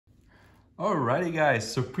Alrighty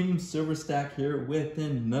guys, Supreme Silver Stack here with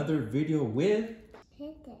another video with...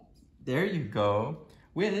 There you go.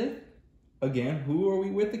 With, again, who are we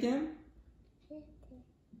with again?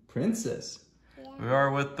 Princess. Yeah. We are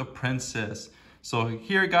with the Princess. So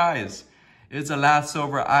here guys, it's the last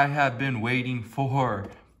silver I have been waiting for.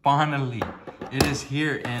 Finally, it is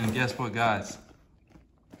here, and guess what guys?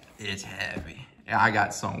 It's heavy. I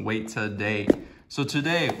got some weight today. So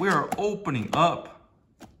today we are opening up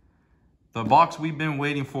the box we've been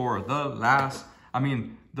waiting for. The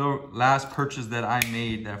last purchase that I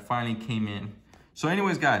made that finally came in. So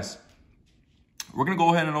anyways guys, we're gonna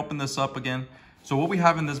go ahead and open this up again. So what we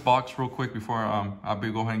have in this box real quick before I'll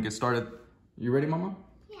go ahead and get started. You ready, Mama?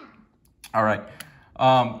 Yeah. All right.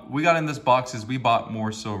 We got in this box is we bought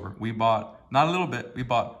more silver. We bought not a little bit, we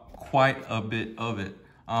bought quite a bit of it.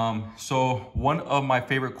 So one of my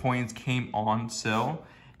favorite coins came on sale,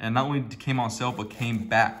 and not only came on sale, but came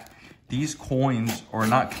back. These coins, or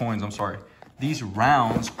not coins, I'm sorry. These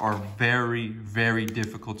rounds are very, very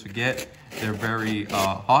difficult to get. They're very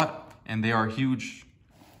hot, and they are huge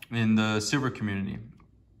in the silver community.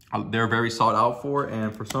 They're very sought out for,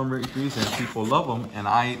 and for some reason, people love them, and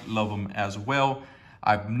I love them as well.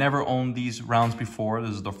 I've never owned these rounds before.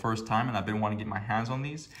 This is the first time, and I've been wanting to get my hands on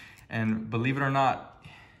these. And believe it or not,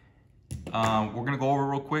 we're gonna go over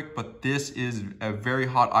real quick, but this is a very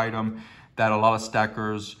hot item that a lot of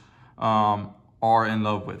stackers are in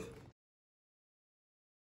love with.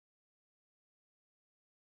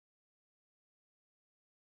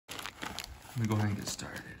 Let me go ahead and get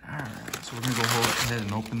started. All right, so we're gonna go ahead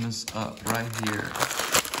and open this up right here.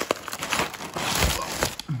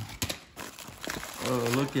 Oh,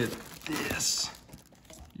 look at this.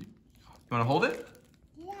 You wanna hold it?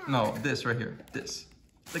 Yeah. No, this right here, this.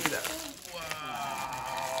 Look at that.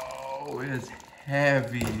 Wow, it's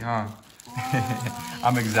heavy, huh?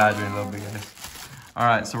 I'm exaggerating a little bit, guys. All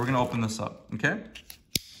right, so we're gonna open this up, okay?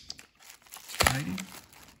 Alrighty,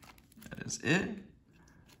 that is it.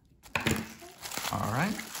 All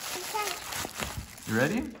right. You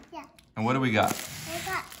ready? Yeah. And what do we got?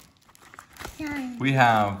 We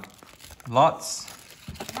have lots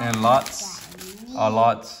and lots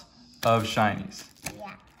of shinies.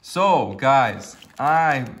 Yeah. So, guys,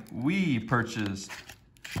 we purchased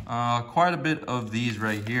quite a bit of these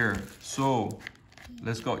right here. So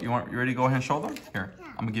let's go. You ready to go ahead and show them? Here, yeah.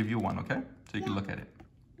 I'm gonna give you one, okay? So you can look at it.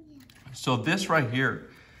 Yeah. So this right here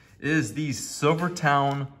is the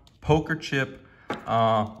Silvertowne poker chip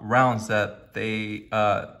rounds that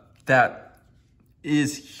that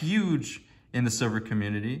is huge in the silver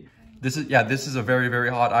community. This is a very, very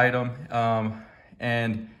hot item,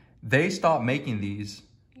 and they stopped making these.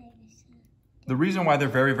 The reason why they're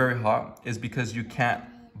very, very hot is because you can't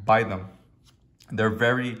buy them. They're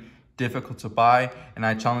very difficult to buy, and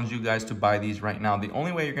I challenge you guys to buy these right now. The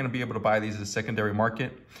only way you're going to be able to buy these is secondary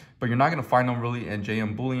market, but you're not going to find them really in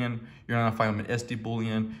JM Bullion. You're not going to find them in SD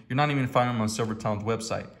Bullion. You're not even finding them on Silvertowne's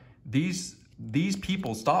website. These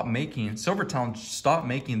people stopped making, Silvertowne stopped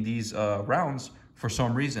making these rounds for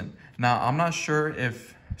some reason. Now, I'm not sure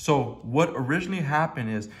if, so what originally happened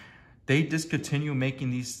is they discontinued making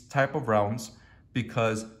these type of rounds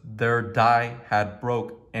because their die had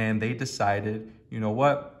broke, and they decided, you know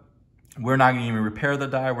what? We're not gonna even repair the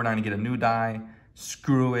die. We're not gonna get a new die.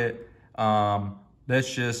 Screw it.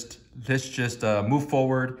 Let's just move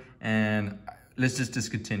forward, and let's just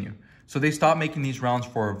discontinue. So they stopped making these rounds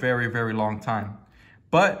for a very, very long time.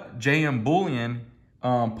 But JM Bullion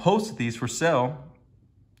posted these for sale,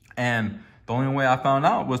 and the only way I found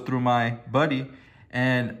out was through my buddy.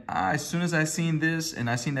 And as soon as I seen this, and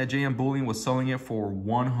I seen that JM Bullion was selling it for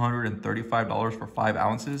 $135 for 5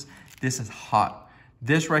 ounces, this is hot.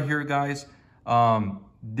 This right here, guys,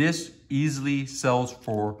 this easily sells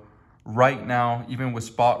for right now, even with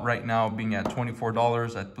spot right now being at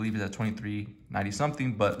 $24. I believe it's at $23.90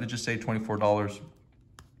 something, but let's just say $24.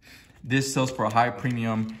 This sells for a high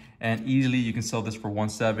premium, and easily you can sell this for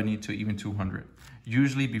 $170 to even $200.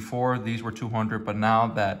 Usually before these were $200, but now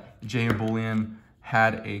that JM Bullion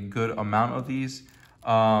had a good amount of these,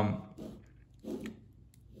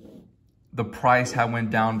 the price had went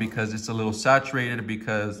down because it's a little saturated,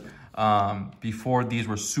 because before these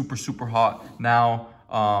were super, super hot. Now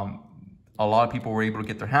a lot of people were able to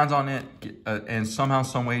get their hands on it, and somehow,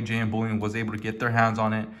 some way JM Bullion was able to get their hands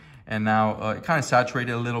on it, and now it kind of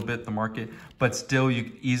saturated a little bit the market, but still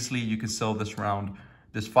you can sell this round,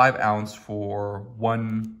 this 5 ounce, for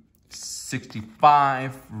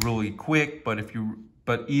 $165 really quick, but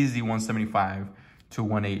easy $175 to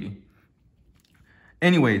 $180.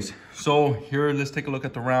 Anyways, so here, let's take a look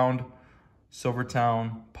at the round.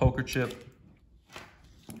 Silvertowne poker chip.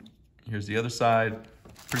 Here's the other side,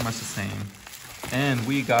 pretty much the same. And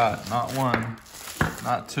we got not one,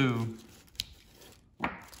 not two.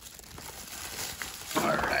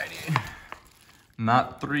 Alrighty.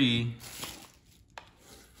 Not three.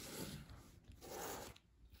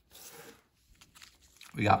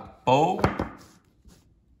 We got 4,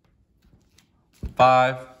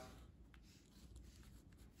 5,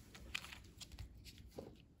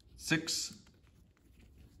 6,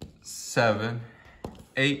 7,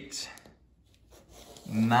 8,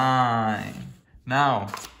 9. Now,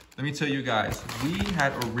 let me tell you guys, we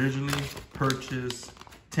had originally purchased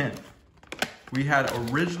 10. We had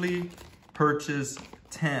originally purchased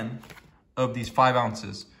 10 of these 5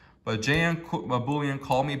 ounces. But JM Bullion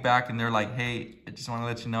called me back and they're like, hey, I just want to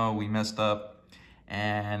let you know we messed up.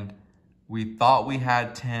 And we thought we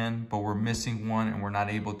had 10, but we're missing one and we're not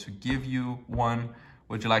able to give you one.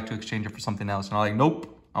 Would you like to exchange it for something else? And I'm like,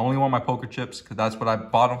 nope, I only want my poker chips because that's what I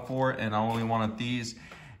bought them for. And I only wanted these.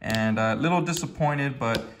 And a little disappointed,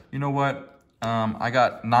 but you know what? I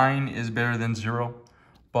got 9 is better than 0.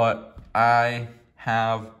 But I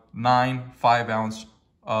have 9 5-ounce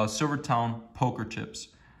Silvertowne poker chips.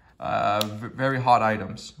 Very hot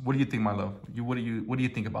items. What do you think, my love? What do you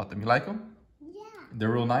think about them? You like them? Yeah. They're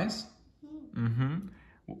real nice?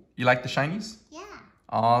 You like the shinies? Yeah.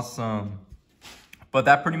 Awesome. But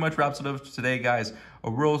that pretty much wraps it up today, guys.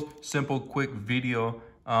 A real simple, quick video.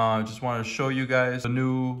 Just wanted to show you guys the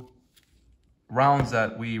new rounds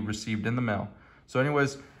that we received in the mail. So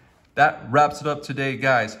anyways, that wraps it up today,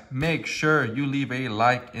 guys. Make sure you leave a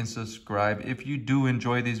like and subscribe if you do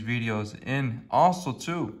enjoy these videos. And also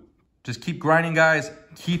too, just keep grinding, guys.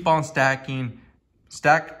 Keep on stacking.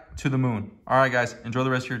 Stack to the moon. All right, guys. Enjoy the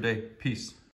rest of your day. Peace.